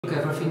Took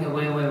everything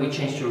away when we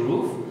changed the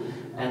roof,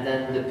 and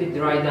then the pit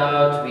dried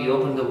out. We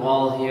opened the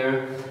wall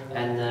here,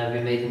 and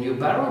we made a new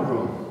barrel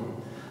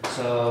room.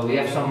 So we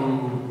have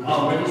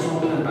already some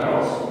wooden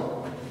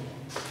barrels,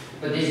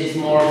 but this is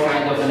more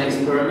kind of an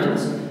experiment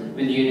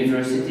with the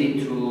university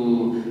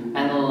to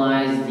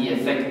analyze the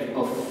effect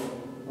of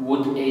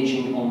wood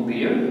aging on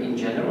beer in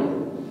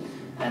general.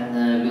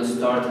 And we'll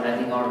start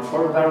adding our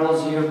port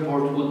barrels here,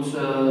 port wood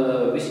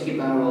whiskey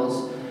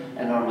barrels,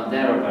 and our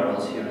Madeira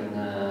barrels here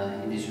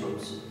in these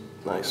rooms.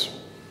 Nice.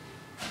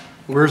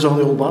 Where's all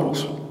the old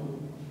bottles?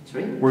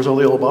 Sorry? Where's all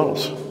the old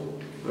bottles?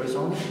 Where's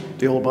all?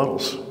 The old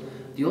bottles.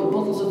 The old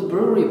bottles of the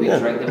brewery, we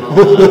track them out.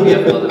 We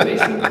have another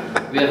basement.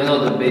 We have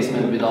another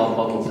basement with all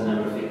bottles and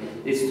everything.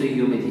 It's too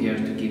humid here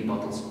to keep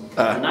bottles.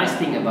 The nice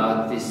thing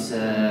about this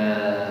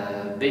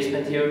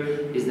basement here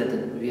is that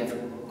we have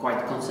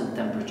quite constant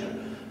temperature.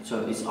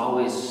 So it's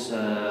always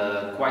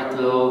quite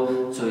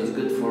low, so it's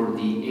good for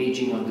the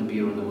aging of the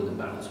beer on the wooden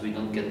barrels. We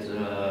don't get,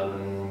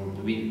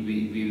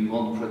 we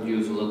won't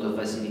produce a lot of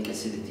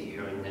acidity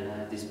here in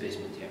this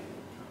basement here.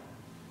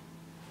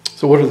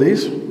 So what are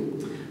these?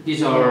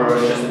 These are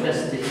just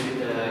tested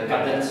with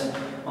cadets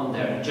on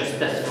there, just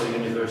test for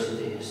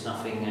university. It's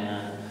nothing,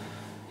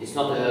 it's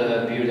not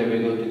a beer that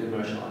we're going to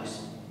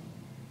commercialize.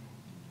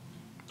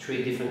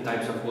 3 different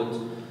types of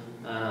wood,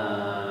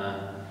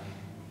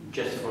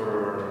 just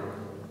for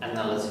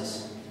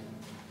analysis.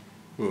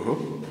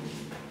 Mm-hmm.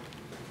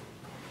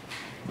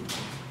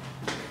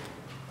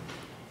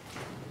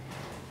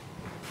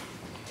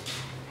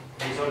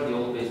 These are the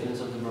old basements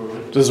of the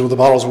brewery. This is where the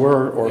bottles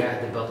were, or? Yeah,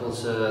 the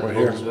bottles were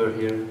here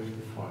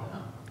before. Yeah.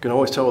 You can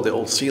always tell with the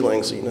old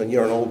ceilings, you know,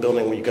 you're in an old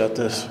building when you got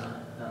this.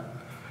 Yeah.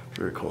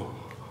 Very cool.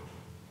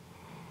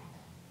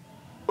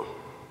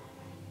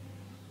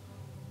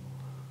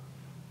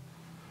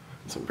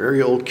 Some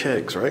very old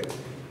kegs, right?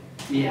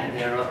 Yeah,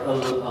 they're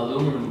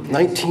aluminum kegs.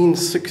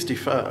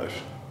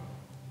 1965.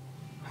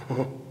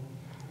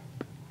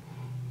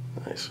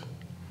 Nice.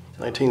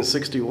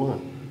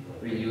 1961.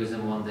 We'll use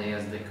them one day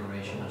as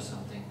decoration or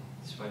something.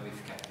 That's why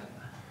we've kept them.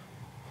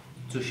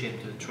 Too shame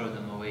to throw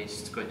them away.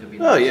 It's going to be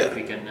nice if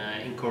we can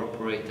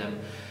incorporate them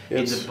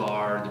in the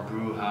bar, the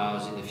brew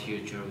house in the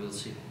future. We'll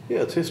see.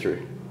 Yeah, it's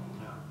history.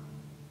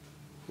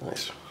 Yeah.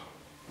 Nice.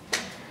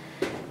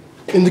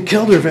 In the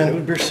kelder van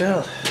Oud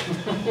Beersel.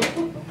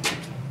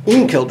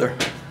 In kelder.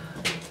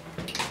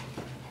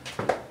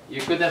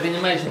 You could have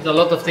imagined a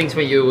lot of things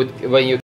when you